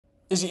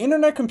Is the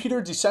internet computer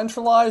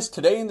decentralized?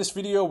 Today in this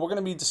video, we're going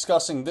to be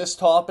discussing this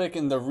topic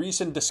and the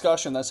recent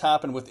discussion that's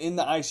happened within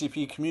the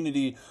ICP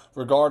community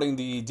regarding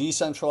the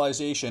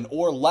decentralization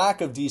or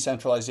lack of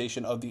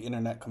decentralization of the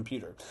internet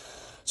computer.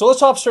 So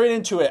let's hop straight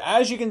into it.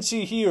 As you can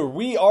see here,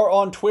 we are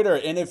on Twitter,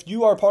 and if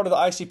you are part of the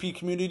ICP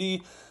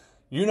community,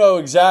 you know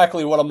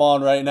exactly what I'm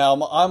on right now.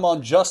 I'm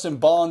on Justin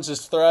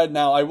Bonds' thread.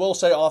 Now, I will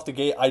say off the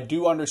gate, I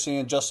do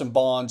understand Justin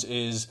Bonds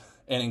is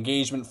an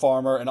engagement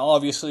farmer, and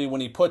obviously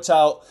when he puts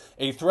out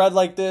a thread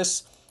like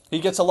this, he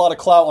gets a lot of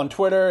clout on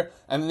Twitter,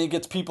 and then he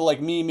gets people like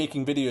me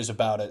making videos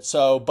about it.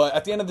 So, but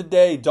at the end of the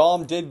day,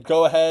 Dom did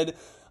go ahead.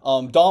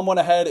 Dom went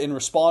ahead and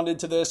responded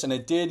to this, and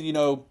it did,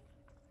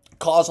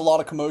 cause a lot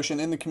of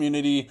commotion in the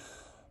community,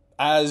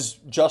 as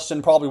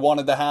Justin probably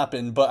wanted to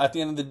happen. But at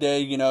the end of the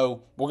day, we're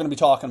going to be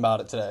talking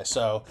about it today.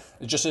 So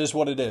it just is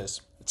what it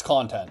is. It's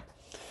content.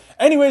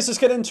 Anyways, let's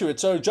get into it.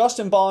 So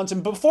Justin Bonds,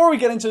 and before we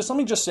get into this, let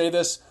me just say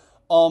this.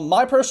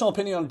 My personal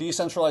opinion on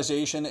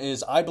decentralization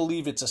is I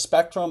believe it's a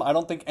spectrum. I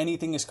don't think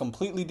anything is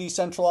completely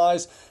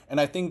decentralized.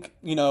 And I think,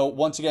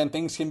 once again,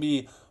 things can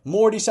be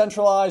more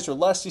decentralized or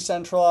less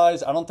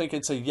decentralized. I don't think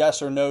it's a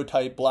yes or no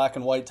type, black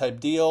and white type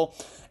deal.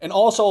 And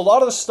also, a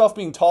lot of the stuff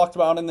being talked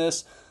about in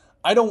this,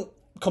 I don't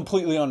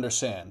completely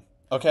understand.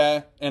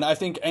 Okay? And I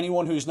think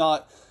anyone who's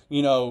not,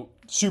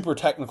 super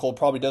technical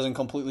probably doesn't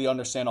completely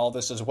understand all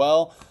this as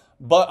well.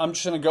 But I'm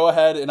just going to go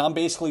ahead and I'm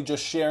basically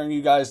just sharing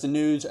you guys the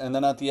news. And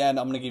then at the end,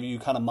 I'm going to give you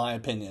kind of my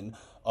opinion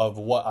of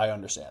what I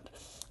understand.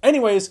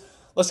 Anyways,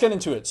 let's get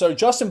into it. So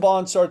Justin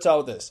Bond starts out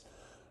with this.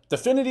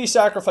 Dfinity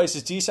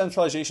sacrifices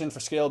decentralization for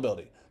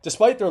scalability.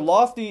 Despite their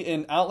lofty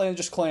and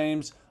outlandish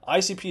claims,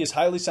 ICP is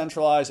highly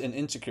centralized and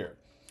insecure.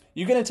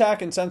 You can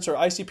attack and censor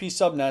ICP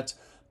subnets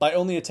by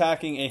only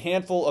attacking a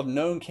handful of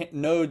known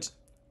nodes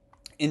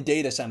in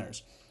data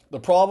centers. The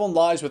problem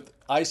lies with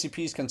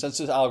ICP's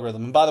consensus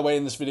algorithm. And by the way,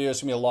 in this video,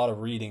 it's going to be a lot of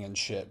reading and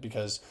shit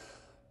because,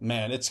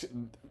 man,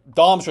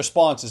 Dom's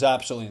response is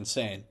absolutely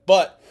insane.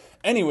 But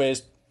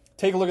anyways,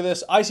 take a look at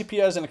this.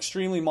 ICP has an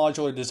extremely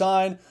modular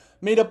design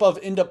made up of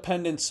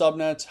independent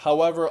subnets.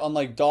 However,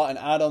 unlike DOT and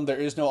Atom, there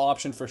is no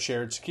option for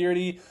shared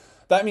security.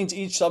 That means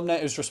each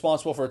subnet is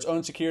responsible for its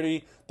own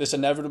security. This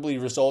inevitably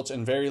results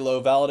in very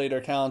low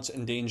validator counts,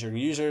 endangering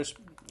users.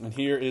 And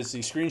here is the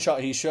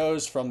screenshot he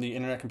shows from the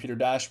Internet Computer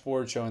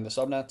dashboard showing the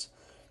subnets.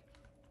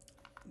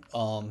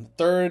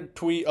 Third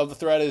tweet of the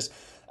thread is,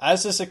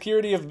 as the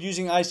security of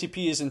using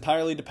ICP is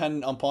entirely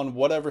dependent upon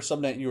whatever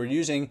subnet you are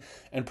using,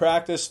 in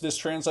practice, this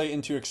translates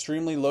into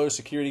extremely low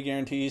security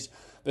guarantees.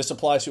 This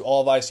applies to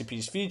all of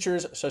ICP's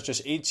features, such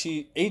as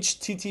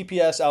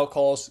HTTPS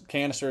outcalls,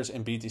 canisters,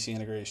 and BTC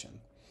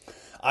integration.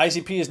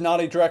 ICP is not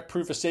a direct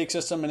proof-of-stake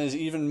system and is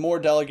even more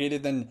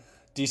delegated than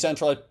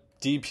decentralized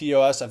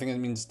DPoS. I think it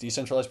means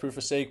decentralized proof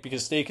of stake,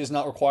 because stake is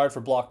not required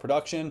for block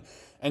production.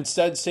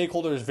 Instead,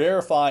 stakeholders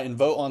verify and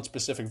vote on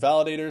specific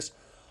validators,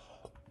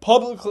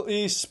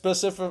 publicly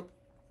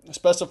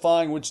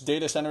specifying which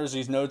data centers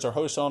these nodes are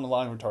hosted on,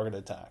 allowing for targeted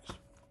attacks.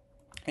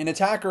 An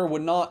attacker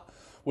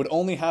would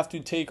only have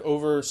to take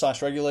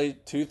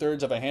over/regulate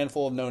 2/3 of a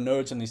handful of known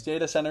nodes in these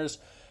data centers.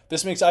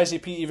 This makes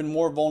ICP even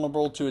more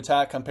vulnerable to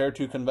attack compared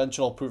to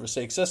conventional proof of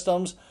stake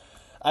systems,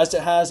 as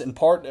it has, in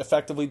part,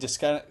 effectively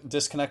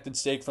disconnected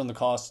stake from the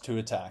cost to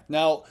attack.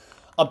 Now,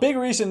 a big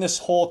reason this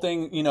whole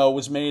thing,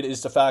 was made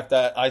is the fact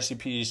that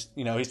ICP's,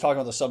 he's talking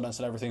about the subnets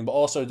and everything, but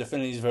also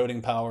Dfinity's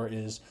voting power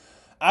is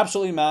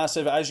absolutely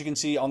massive. As you can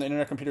see on the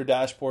Internet Computer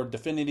dashboard,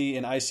 Dfinity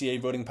and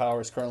ICA voting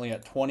power is currently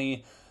at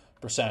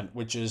 20%,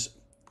 which is,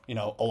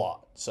 a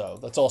lot. So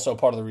that's also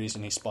part of the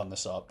reason he spun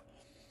this up.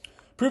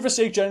 Proof of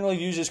stake generally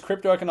uses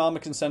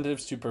cryptoeconomic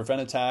incentives to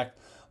prevent attack,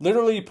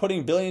 literally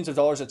putting billions of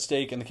dollars at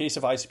stake. In the case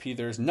of ICP,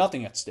 there is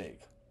nothing at stake.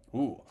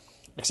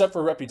 Except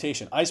for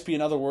reputation. ICP,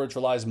 in other words,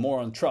 relies more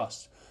on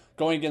trust,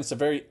 going against the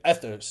very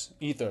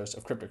ethos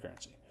of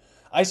cryptocurrency.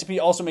 ICP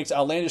also makes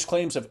outlandish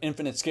claims of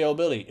infinite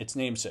scalability, its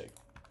namesake.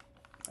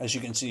 As you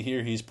can see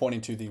here, he's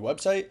pointing to the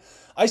website.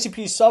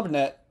 ICP's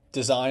subnet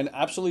design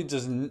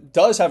absolutely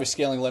does have a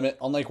scaling limit,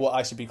 unlike what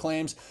ICP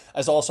claims,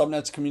 as all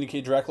subnets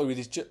communicate directly with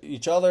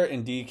each other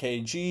in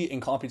DKG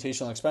and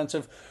computationally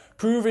expensive,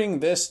 proving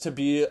this to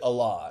be a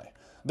lie.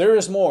 There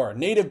is more.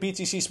 Native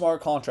BTC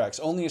smart contracts,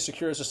 only as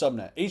secure as a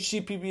subnet.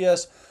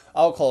 HTTPS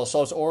outcall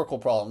solves Oracle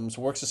problems,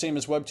 works the same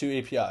as Web 2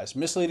 APIs.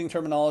 Misleading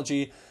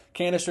terminology,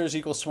 canisters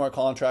equals smart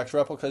contracts,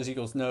 replicas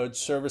equals nodes,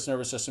 service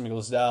nervous system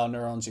equals DAO,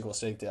 neurons equals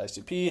stake to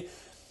ICP.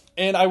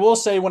 And I will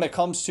say, when it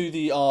comes to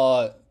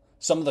the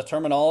some of the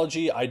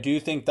terminology, I do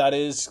think that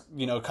is,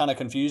 kind of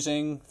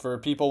confusing for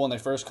people when they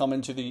first come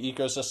into the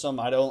ecosystem.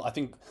 I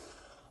think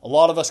a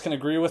lot of us can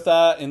agree with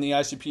that in the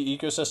ICP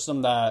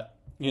ecosystem that,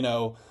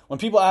 when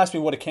people ask me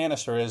what a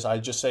canister is, I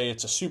just say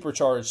it's a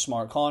supercharged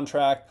smart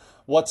contract.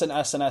 What's an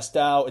SNS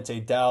DAO? It's a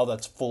DAO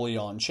that's fully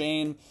on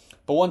chain.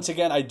 But once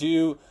again, I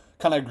do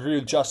kind of agree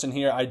with Justin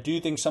here. I do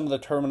think some of the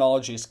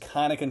terminology is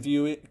kind of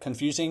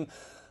confusing.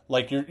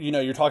 Like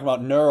you're talking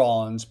about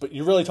neurons, but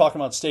you're really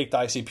talking about staked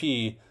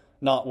ICP,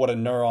 not what a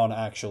neuron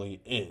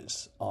actually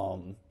is.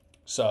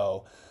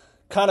 So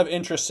kind of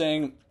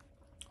interesting.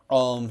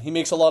 He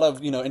makes a lot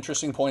of,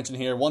 interesting points in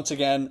here. Once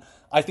again,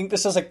 I think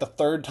this is like the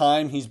third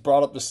time he's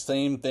brought up the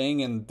same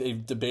thing, and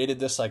they've debated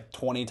this like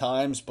 20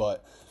 times,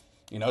 but,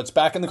 it's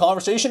back in the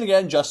conversation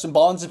again. Justin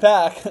Bonds is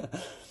back.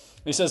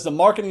 He says the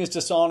marketing is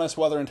dishonest,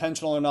 whether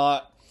intentional or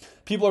not.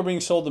 People are being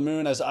sold the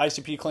moon as the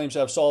ICP claims to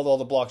have solved all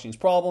the blockchain's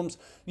problems,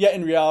 yet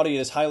in reality it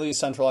is highly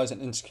centralized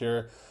and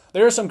insecure.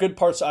 There are some good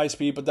parts to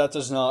ICP, but that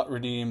does not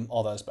redeem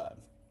all that is bad.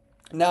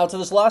 Now, to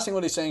this last thing,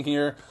 what he's saying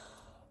here,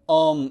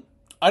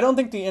 I don't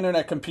think the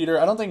internet computer,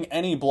 I don't think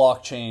any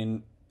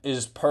blockchain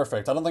is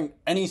perfect. I don't think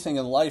anything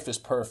in life is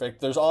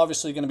perfect. There's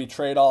obviously going to be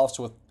trade-offs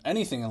with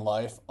anything in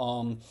life.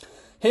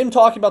 Him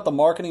talking about the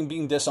marketing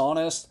being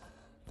dishonest,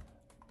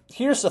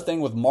 here's the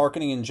thing with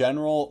marketing in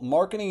general.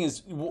 Marketing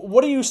is,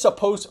 what are you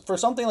supposed, for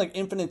something like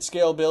infinite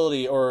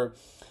scalability or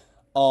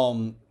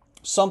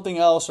something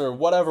else or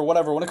whatever.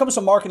 When it comes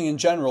to marketing in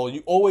general,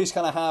 you always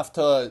kind of have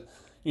to,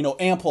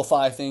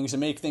 amplify things and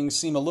make things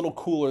seem a little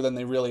cooler than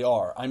they really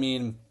are. I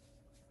mean,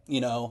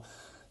 you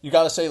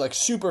got to say like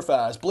super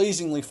fast,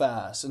 blazingly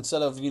fast,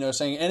 instead of,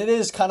 saying, and it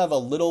is kind of a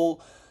little,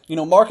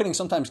 marketing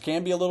sometimes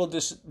can be a little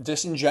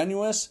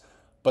disingenuous,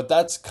 but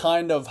that's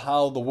kind of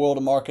how the world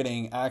of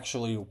marketing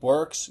actually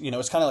works.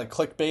 It's kind of like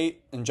clickbait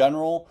in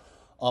general.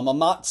 I'm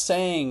not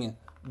saying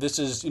this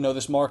is,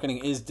 this marketing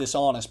is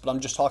dishonest, but I'm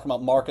just talking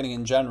about marketing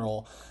in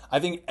general. I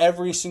think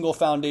every single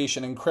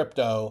foundation in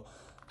crypto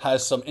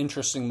has some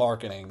interesting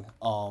marketing.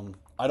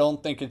 I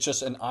don't think it's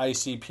just an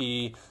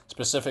ICP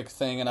specific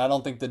thing, and I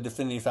don't think the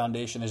Definity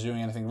Foundation is doing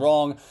anything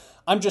wrong.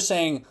 I'm just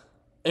saying,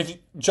 if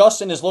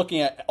Justin is looking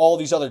at all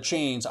these other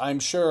chains, I'm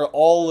sure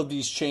all of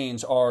these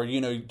chains are,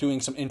 doing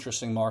some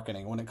interesting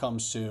marketing when it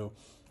comes to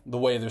the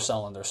way they're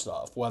selling their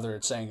stuff, whether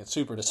it's saying it's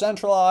super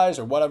decentralized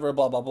or whatever,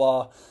 blah, blah,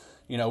 blah.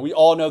 We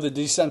all know the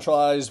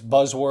decentralized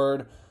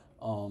buzzword.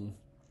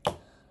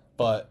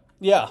 But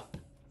yeah,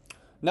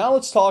 now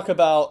let's talk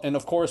about, and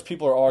of course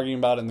people are arguing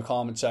about it in the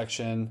comment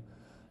section,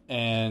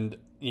 and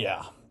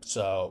yeah,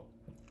 so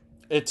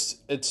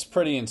it's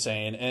pretty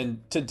insane.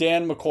 And to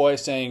Dan McCoy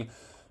saying,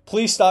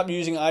 please stop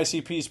using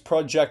ICP's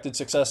projected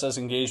success as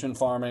engagement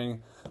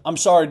farming. I'm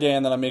sorry,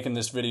 Dan, that I'm making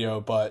this video,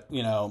 but,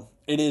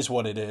 it is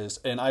what it is.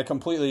 And I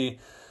completely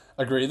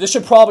agree. This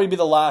should probably be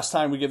the last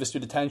time we give this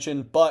dude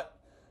attention, but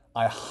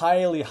I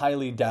highly,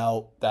 highly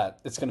doubt that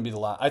it's going to be the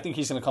last. I think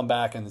he's going to come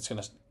back and it's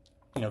going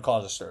to,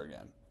 cause a stir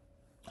again.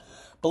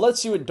 But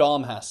let's see what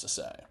Dom has to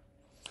say.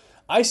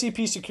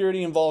 ICP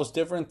security involves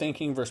different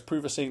thinking versus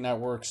proof-of-stake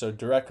networks, so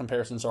direct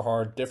comparisons are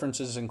hard.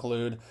 Differences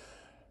include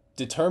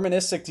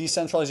deterministic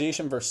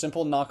decentralization versus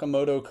simple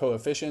Nakamoto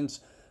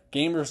coefficients,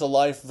 gamers of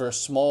life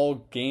versus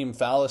small game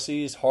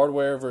fallacies,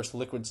 hardware versus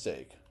liquid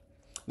stake.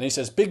 And then he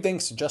says, big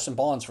thanks to Justin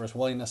Bonds for his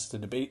willingness to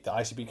debate the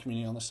ICP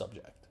community on the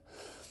subject.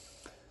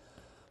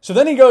 So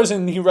then he goes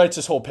and he writes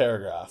this whole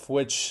paragraph,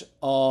 which,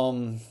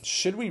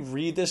 should we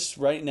read this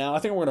right now? I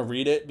think we're going to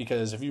read it,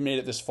 because if you made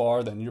it this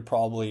far, then you're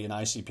probably an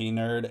ICP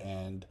nerd,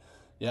 and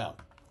yeah.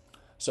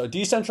 So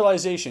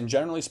decentralization,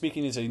 generally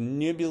speaking, is a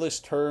nebulous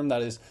term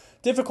that is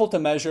difficult to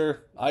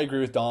measure. I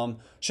agree with Dom.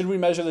 Should we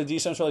measure the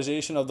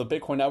decentralization of the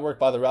Bitcoin network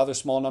by the rather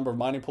small number of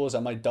mining pools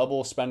that might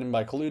double spending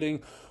by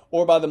colluding,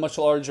 or by the much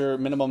larger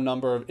minimum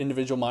number of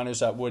individual miners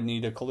that would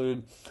need to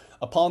collude,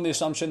 upon the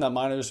assumption that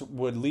miners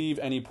would leave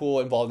any pool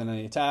involved in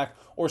any attack?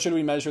 Or should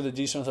we measure the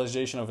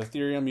decentralization of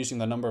Ethereum using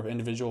the number of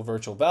individual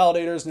virtual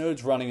validators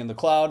nodes running in the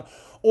cloud,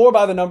 or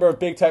by the number of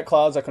big tech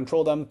clouds that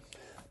control them?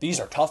 These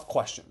are tough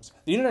questions.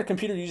 The Internet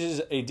Computer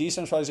uses a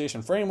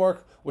decentralization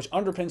framework which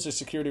underpins the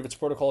security of its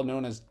protocol,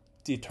 known as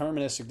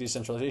deterministic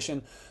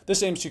decentralization.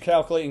 This aims to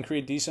calculate and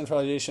create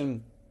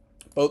decentralization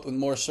both with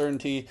more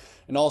certainty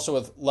and also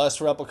with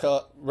less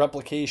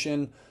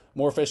replication,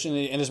 more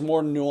efficiently, and is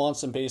more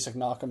nuanced than basic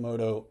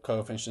Nakamoto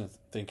coefficient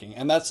thinking.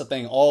 And that's the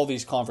thing. All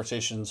these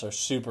conversations are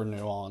super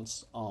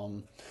nuanced.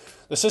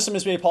 The system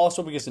is made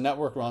possible because the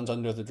network runs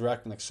under the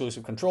direct and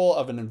exclusive control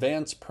of an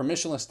advanced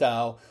permissionless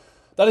DAO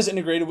that is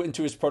integrated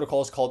into its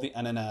protocols called the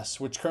NNS,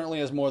 which currently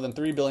has more than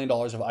 $3 billion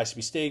of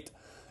ICP staked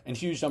and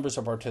huge numbers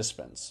of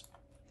participants.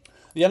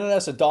 The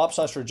NNS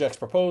adopts/ rejects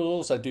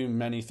proposals that do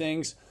many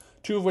things,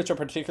 two of which are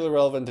particularly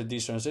relevant to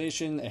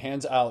decentralization. It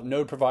hands out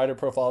node provider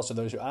profiles to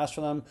those who ask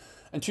for them,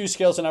 and two,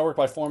 scales the network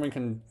by forming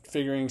and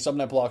configuring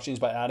subnet blockchains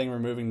by adding and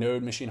removing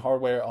node machine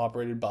hardware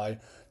operated by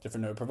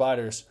different node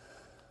providers.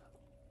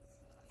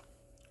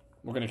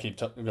 We're going to keep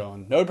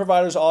going. Node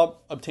providers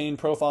obtain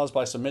profiles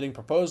by submitting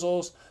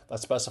proposals that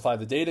specify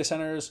the data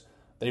centers.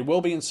 They will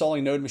be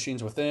installing node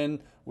machines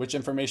within, which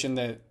information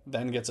that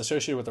then gets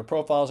associated with their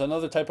profiles.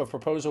 Another type of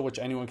proposal which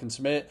anyone can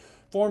submit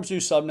forms new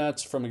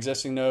subnets from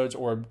existing nodes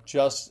or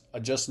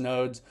adjust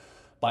nodes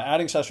by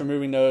adding /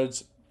 removing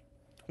nodes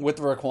with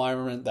the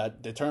requirement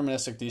that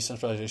deterministic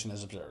decentralization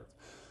is observed.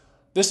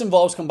 This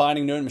involves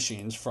combining node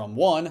machines from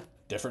 1,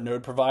 different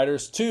node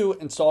providers, 2,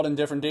 installed in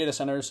different data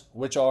centers,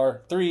 which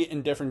are 3,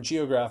 in different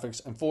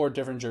geographics, and 4,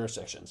 different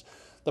jurisdictions.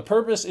 The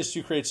purpose is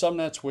to create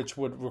subnets which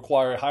would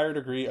require a higher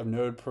degree of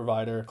node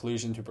provider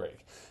collusion to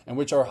break, and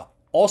which are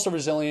also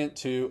resilient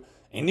to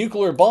A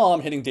nuclear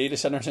bomb hitting data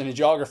centers in a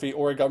geography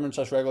or a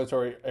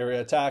government/regulatory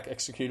area attack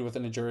executed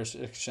within a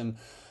jurisdiction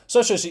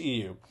such as the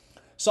EU.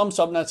 Some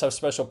subnets have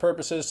special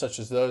purposes, such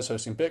as those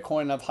hosting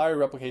Bitcoin, and have higher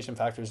replication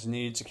factors than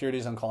need,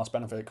 securities on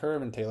cost-benefit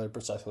curve, and tailored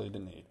precisely to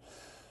need.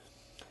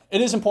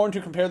 It is important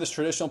to compare this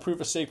traditional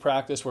proof-of-stake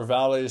practice where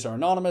validators are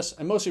anonymous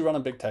and mostly run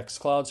on big tech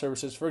cloud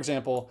services. For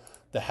example,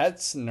 the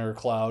Hetzner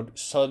cloud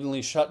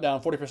suddenly shut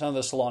down 40% of the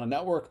Solana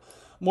network,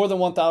 more than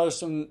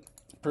 1,000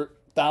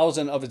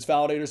 of its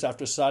validators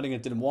after deciding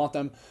it didn't want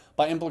them.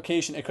 By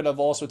implication, it could have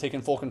also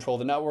taken full control of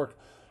the network.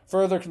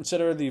 Further,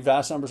 consider the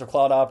vast numbers of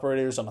cloud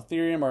operators on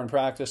Ethereum are in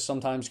practice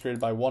sometimes created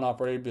by one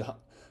operator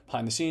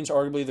behind the scenes.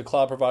 Arguably, the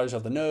cloud providers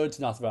of the nodes,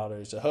 not the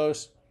validators that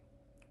host.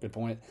 Good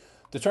point.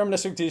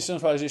 Deterministic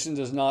decentralization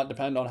does not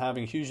depend on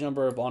having a huge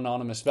number of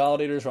anonymous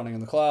validators running in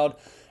the cloud,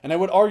 and I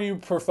would argue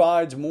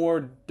provides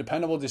more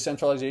dependable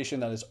decentralization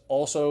that is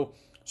also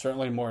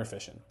certainly more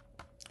efficient.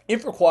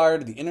 If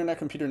required, the Internet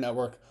Computer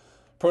Network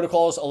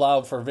protocols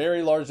allow for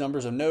very large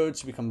numbers of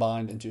nodes to be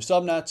combined into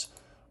subnets.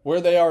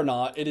 Where they are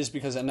not, it is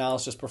because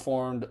analysis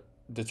performed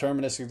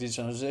deterministic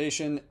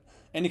decentralization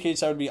indicates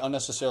that would be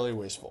unnecessarily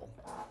wasteful.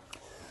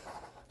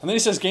 And then he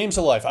says games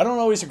of life. I don't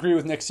always agree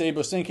with Nick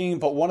Szabo's thinking,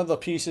 but one of the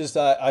pieces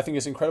that I think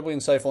is incredibly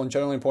insightful and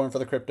generally important for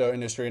the crypto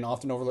industry and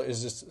often overlooked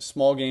is just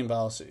small game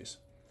fallacies.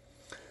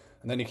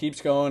 And then he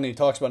keeps going and he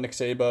talks about Nick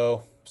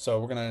Szabo, so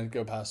we're going to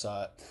go past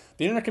that.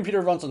 The Internet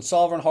Computer runs on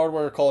sovereign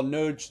hardware called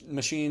node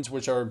machines,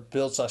 which are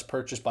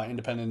built/purchased by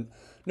independent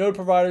node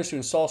providers who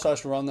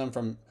install/run them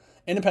from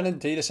independent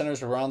data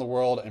centers around the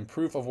world, and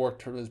proof of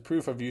work is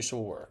proof of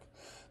useful work.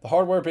 The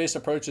hardware-based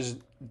approach is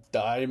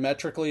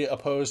diametrically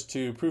opposed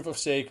to proof of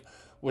stake,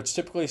 which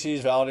typically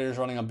sees validators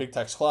running on big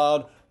tech's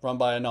cloud, run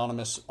by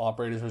anonymous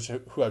operators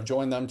who have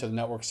joined them to the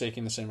network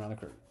staking the same amount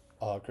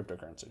of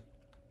cryptocurrency.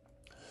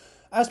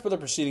 As per the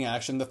preceding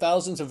action, the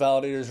thousands of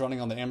validators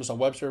running on the Amazon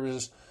Web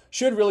Services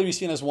should really be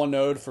seen as one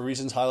node for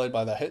reasons highlighted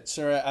by the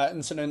Hetzner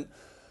incident.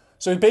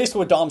 So basically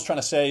what Dom's trying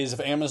to say is if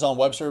Amazon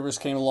Web Services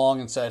came along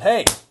and said,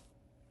 hey,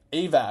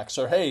 AVAX,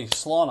 or hey,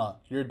 Solana,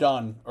 you're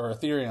done, or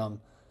Ethereum,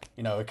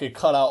 it could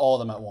cut out all of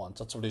them at once.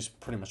 That's what he's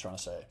pretty much trying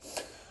to say.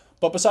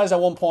 But besides that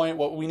one point,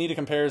 what we need to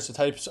compare is the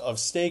types of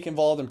stake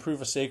involved in proof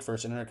of stake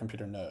versus Internet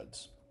Computer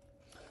nodes.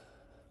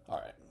 All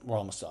right, we're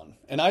almost done.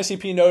 An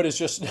ICP node is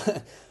just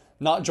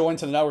not joined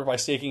to the network by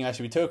staking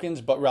ICP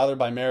tokens, but rather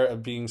by merit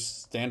of being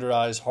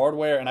standardized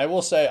hardware. And I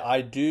will say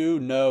I do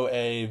know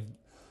a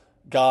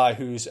guy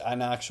who's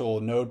an actual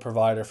node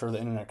provider for the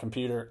Internet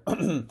Computer.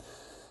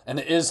 And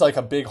it is like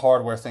a big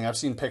hardware thing. I've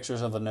seen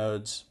pictures of the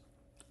nodes.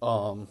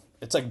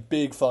 It's like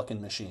big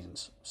fucking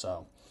machines.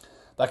 So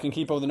that can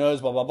keep up with the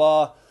nodes, blah, blah,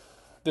 blah.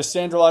 This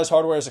standardized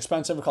hardware is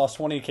expensive. It costs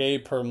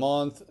 $20,000 per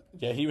month.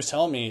 Yeah, he was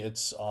telling me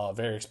it's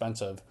very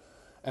expensive.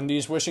 And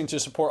these wishing to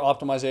support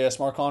optimized AI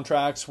smart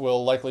contracts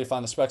will likely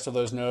find the specs of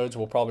those nodes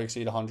will probably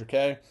exceed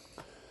 $100,000.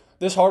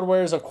 This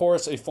hardware is, of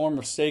course, a form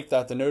of stake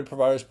that the node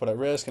providers put at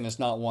risk and is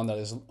not one that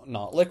is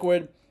not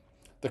liquid.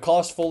 The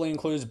cost fully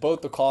includes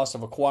both the cost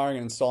of acquiring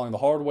and installing the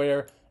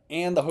hardware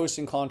and the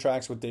hosting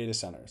contracts with data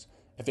centers.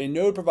 If a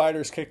node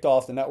provider is kicked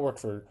off the network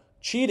for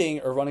cheating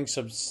or running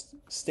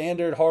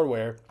substandard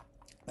hardware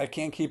that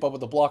can't keep up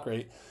with the block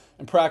rate,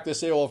 in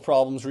practice they will have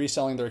problems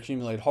reselling their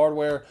accumulated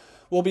hardware,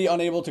 will be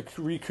unable to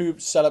recoup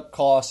setup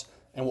costs,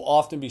 and will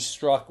often be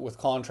struck with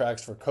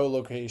contracts for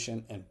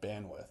co-location and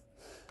bandwidth.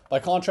 By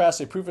contrast,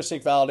 a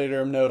proof-of-stake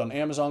validator node on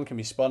Amazon can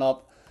be spun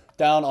up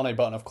down on a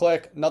button of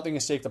click. Nothing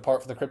is staked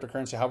apart for the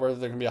cryptocurrency. However,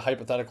 there can be a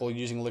hypothetical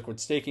using liquid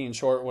staking. In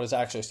short, what is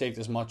actually staked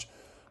is much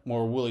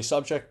more woolly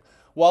subject.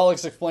 While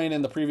as explained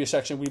in the previous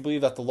section, we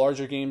believe that the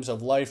larger games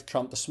of life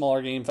trump the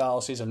smaller game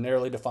fallacies of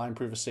narrowly defined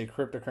proof-of-stake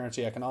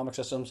cryptocurrency economic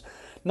systems,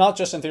 not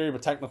just in theory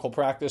but technical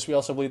practice. We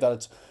also believe that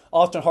it's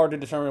often hard to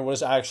determine what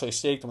is actually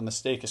staked when the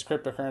stake is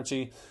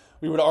cryptocurrency.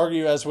 We would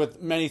argue, as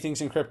with many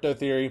things in crypto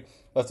theory,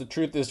 that the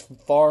truth is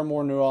far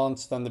more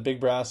nuanced than the big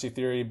brassy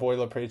theory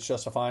boilerplates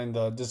justifying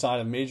the design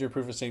of major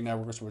proof-of-stake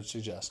networks would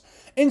suggest.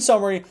 In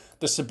summary,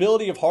 the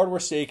stability of hardware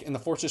stake and the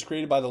forces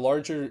created by the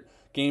larger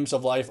games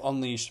of life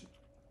unleash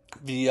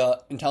via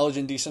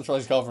intelligent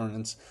decentralized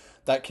governance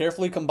that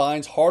carefully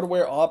combines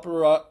hardware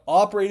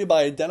operated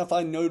by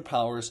identified node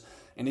powers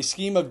in a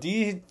scheme of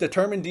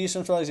determined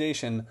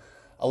decentralization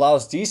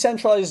allows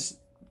decentralized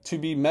to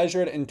be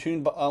measured and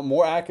tuned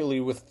more accurately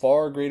with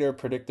far greater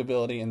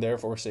predictability and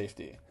therefore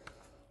safety.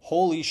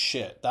 Holy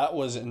shit, that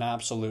was an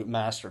absolute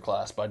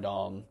masterclass by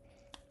Dom.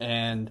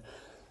 And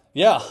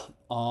yeah,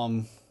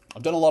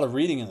 I've done a lot of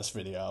reading in this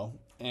video.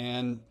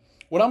 And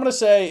what I'm going to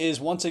say is,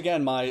 once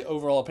again, my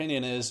overall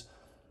opinion is,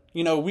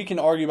 we can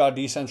argue about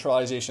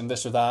decentralization,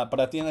 this or that, but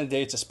at the end of the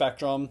day, it's a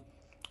spectrum.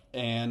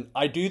 And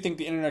I do think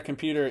the Internet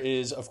Computer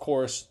is, of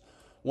course,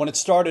 when it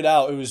started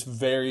out, it was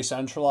very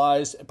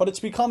centralized, but it's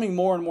becoming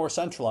more and more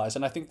centralized.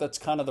 And I think that's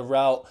kind of the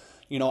route.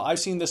 I've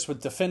seen this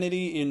with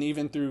Definity and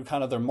even through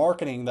kind of their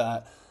marketing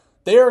that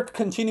they're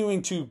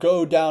continuing to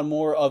go down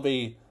more of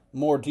a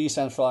more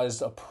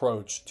decentralized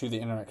approach to the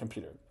Internet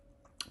Computer.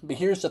 But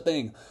here's the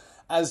thing.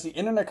 As the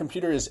Internet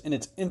Computer is in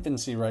its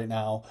infancy right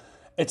now,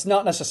 it's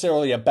not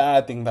necessarily a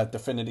bad thing that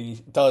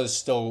Dfinity does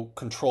still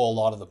control a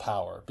lot of the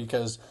power,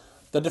 because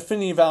the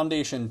Dfinity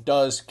Foundation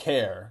does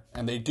care,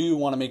 and they do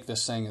want to make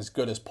this thing as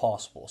good as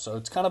possible. So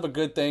it's kind of a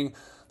good thing.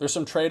 There's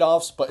some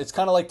trade-offs, but it's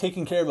kind of like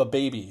taking care of a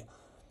baby.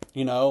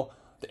 You know,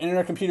 the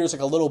internet computer is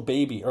like a little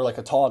baby or like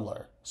a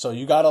toddler. So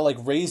you got to like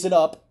raise it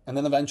up, and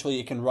then eventually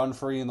it can run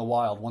free in the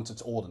wild once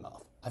it's old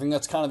enough. I think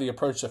that's kind of the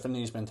approach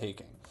Dfinity's been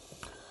taking.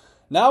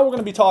 Now we're going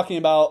to be talking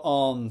about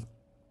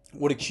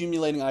what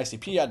Accumulating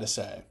ICP had to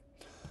say.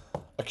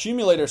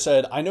 Accumulator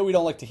said, I know we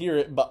don't like to hear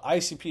it, but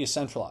ICP is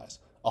centralized.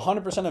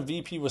 100% of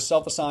VP was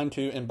self-assigned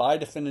to and by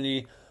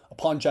Dfinity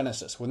upon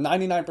Genesis, with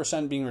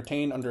 99% being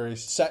retained under a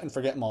set and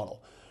forget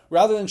model.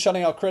 Rather than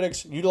shutting out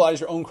critics, utilize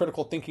your own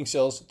critical thinking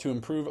skills to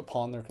improve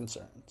upon their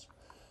concerns.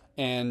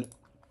 And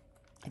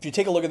if you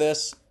take a look at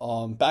this,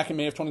 back in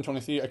May of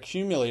 2023,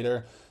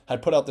 Accumulator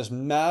had put out this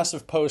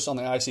massive post on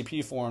the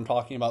ICP forum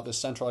talking about this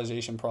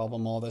centralization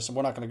problem, all this, and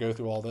we're not going to go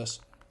through all this.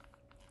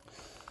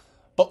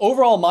 But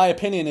overall, my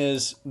opinion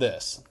is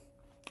this,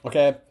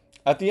 okay?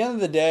 At the end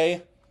of the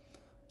day,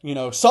 you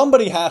know,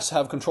 somebody has to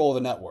have control of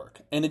the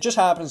network, and it just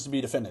happens to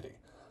be Dfinity.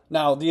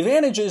 Now, the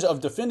advantages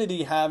of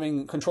Dfinity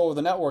having control of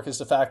the network is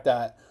the fact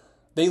that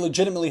they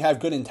legitimately have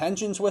good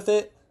intentions with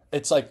it.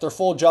 It's like their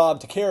full job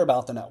to care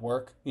about the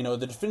network. You know,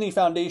 the Dfinity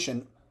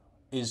Foundation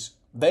is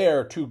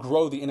there to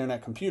grow the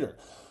internet computer.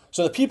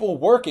 So the people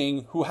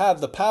working who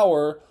have the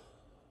power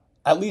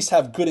at least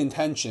have good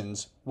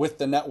intentions with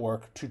the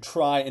network to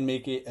try and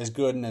make it as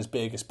good and as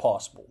big as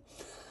possible.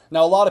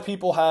 Now, a lot of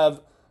people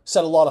have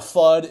said a lot of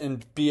FUD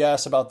and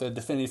BS about the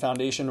Dfinity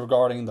Foundation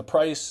regarding the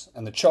price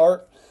and the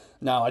chart.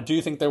 Now, I do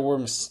think there were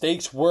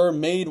mistakes were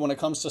made when it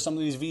comes to some of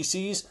these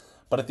VCs,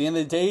 but at the end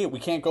of the day, we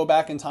can't go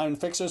back in time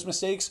and fix those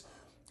mistakes,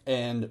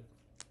 and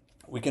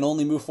we can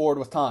only move forward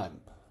with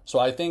time. So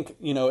I think,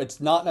 you know,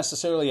 it's not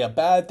necessarily a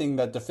bad thing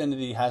that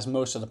Dfinity has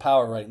most of the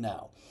power right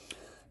now.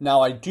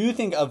 Now, I do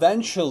think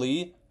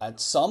eventually, at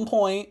some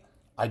point,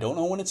 I don't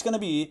know when it's going to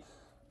be,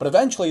 but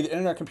eventually the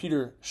internet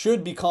computer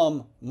should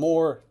become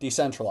more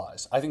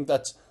decentralized. I think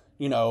that's,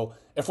 you know,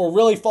 if we're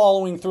really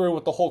following through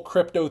with the whole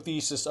crypto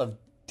thesis of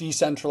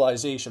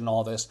decentralization and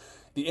all this,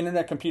 the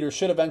internet computer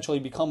should eventually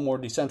become more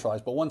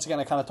decentralized. But once again,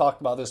 I kind of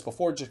talked about this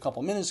before just a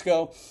couple minutes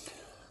ago.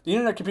 The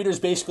internet computer is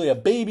basically a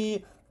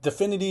baby.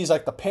 Dfinity is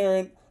like the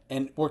parent,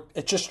 and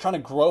it's just trying to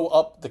grow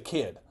up the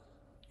kid.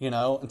 You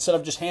know, instead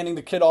of just handing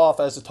the kid off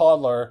as a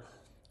toddler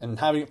and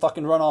having it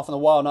fucking run off in the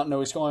wild, not know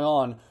what's going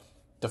on,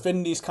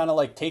 Dfinity's kind of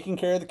like taking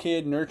care of the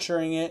kid,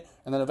 nurturing it,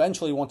 and then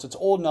eventually once it's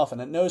old enough and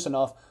it knows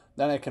enough,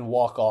 then it can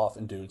walk off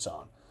and do its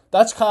own.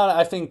 That's kind of,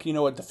 I think, you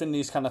know, what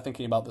Dfinity's kind of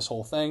thinking about this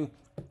whole thing.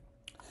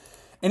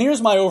 And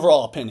here's my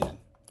overall opinion.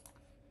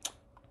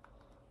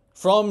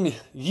 From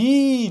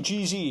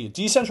YeeGZ,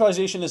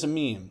 decentralization is a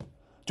meme.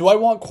 Do I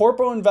want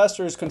corporate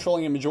investors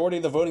controlling a majority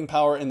of the voting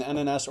power in the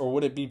NNS, or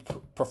would it be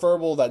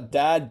preferable that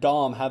Dad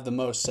Dom have the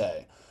most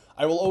say?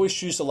 I will always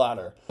choose the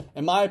latter.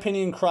 In my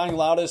opinion,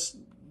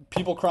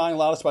 people crying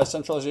loudest by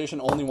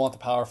centralization only want the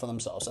power for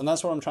themselves. And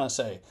that's what I'm trying to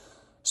say.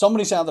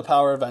 Somebody's going to have the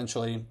power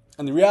eventually.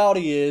 And the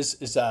reality is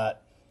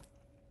that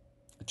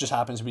it just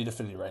happens to be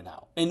Dfinity right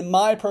now. In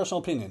my personal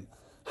opinion,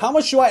 how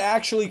much do I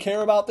actually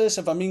care about this,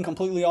 if I'm being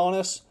completely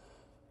honest?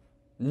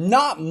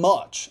 Not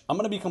much. I'm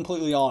going to be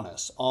completely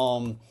honest.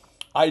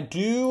 I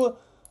do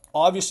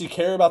obviously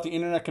care about the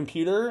internet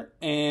computer,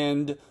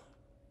 and,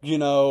 you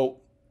know,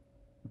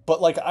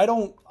 but like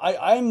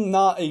I'm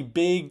not a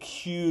big,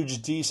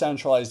 huge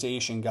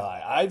decentralization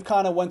guy. I've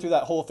kind of went through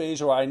that whole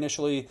phase where I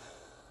initially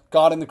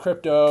got into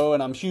crypto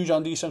and I'm huge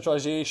on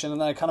decentralization,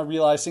 and then I kind of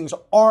realized things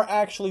aren't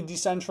actually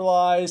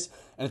decentralized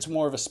and it's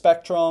more of a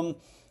spectrum.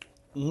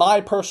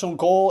 My personal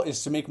goal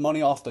is to make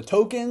money off the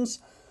tokens.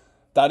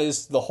 That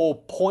is the whole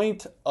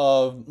point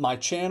of my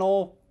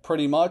channel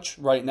pretty much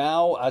right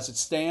now as it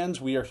stands.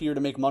 We are here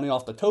to make money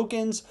off the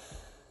tokens.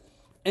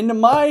 And to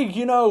my,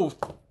 you know,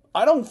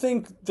 I don't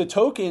think the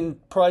token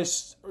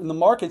price in the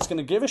market's going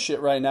to give a shit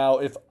right now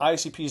if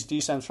ICP is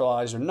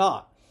decentralized or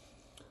not.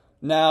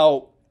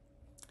 Now,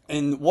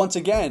 and once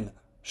again,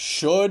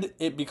 should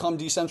it become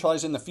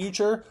decentralized in the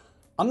future?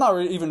 I'm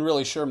not even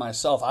really sure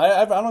myself.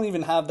 I don't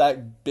even have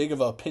that big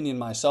of an opinion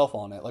myself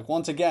on it. Like,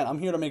 once again, I'm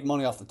here to make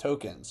money off the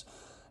tokens.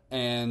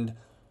 And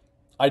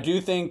I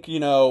do think, you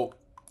know,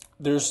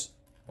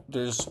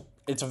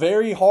 it's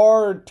very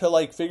hard to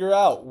like figure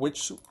out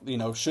which, you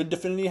know, should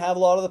Dfinity have a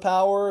lot of the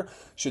power?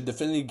 Should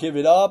Dfinity give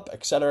it up,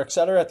 et cetera, et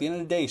cetera? At the end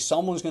of the day,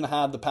 someone's going to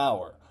have the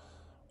power.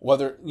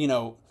 Whether, you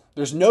know,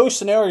 there's no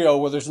scenario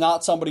where there's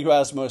not somebody who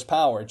has the most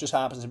power. It just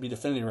happens to be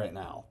Dfinity right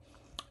now.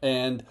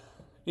 And,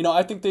 you know,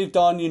 I think they've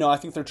done, you know, I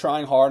think they're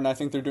trying hard, and I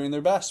think they're doing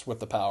their best with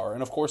the power.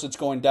 And of course it's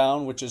going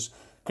down, which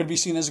could be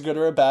seen as a good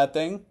or a bad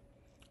thing.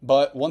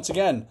 But once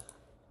again,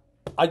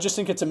 I just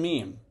think it's a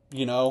meme,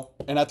 you know,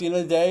 and at the end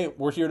of the day,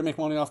 we're here to make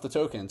money off the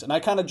tokens. And I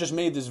kind of just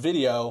made this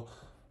video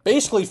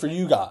basically for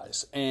you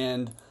guys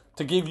and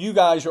to give you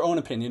guys your own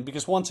opinion,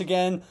 because once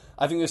again,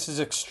 I think this is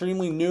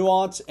extremely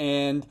nuanced,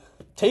 and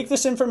take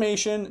this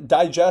information,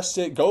 digest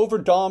it, go over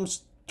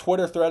Dom's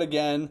Twitter thread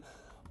again,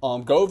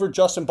 Go over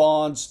Justin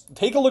Bond's,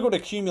 take a look at what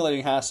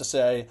accumulating has to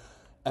say,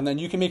 and then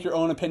you can make your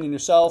own opinion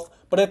yourself.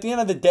 But at the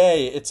end of the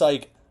day, it's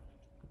like,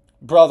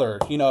 brother,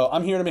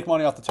 I'm here to make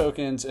money off the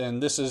tokens,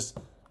 and this is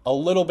a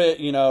little bit,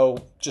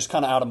 just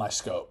kind of out of my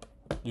scope,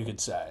 you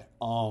could say.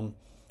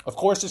 Of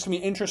course, it's going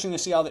to be interesting to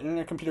see how the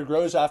internet computer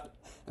grows in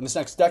this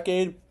next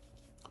decade.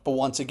 But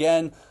once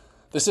again,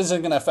 this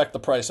isn't going to affect the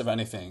price of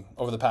anything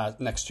over the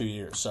next 2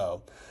 years.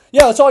 So,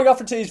 yeah, that's all I got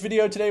for today's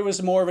video. Today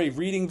was more of a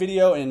reading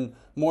video and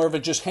more of a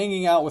just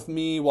hanging out with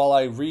me while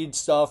I read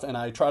stuff and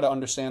I try to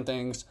understand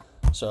things.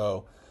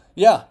 So,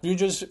 yeah, if you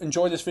just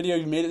enjoyed this video,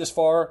 you made it this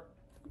far,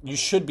 you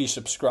should be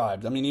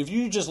subscribed. I mean, if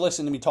you just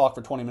listen to me talk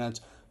for 20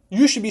 minutes,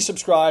 you should be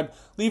subscribed.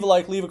 Leave a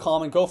like, leave a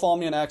comment. Go follow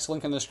me on X,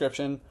 link in the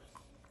description.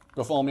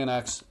 Go follow me on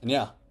X. And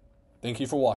yeah, thank you for watching.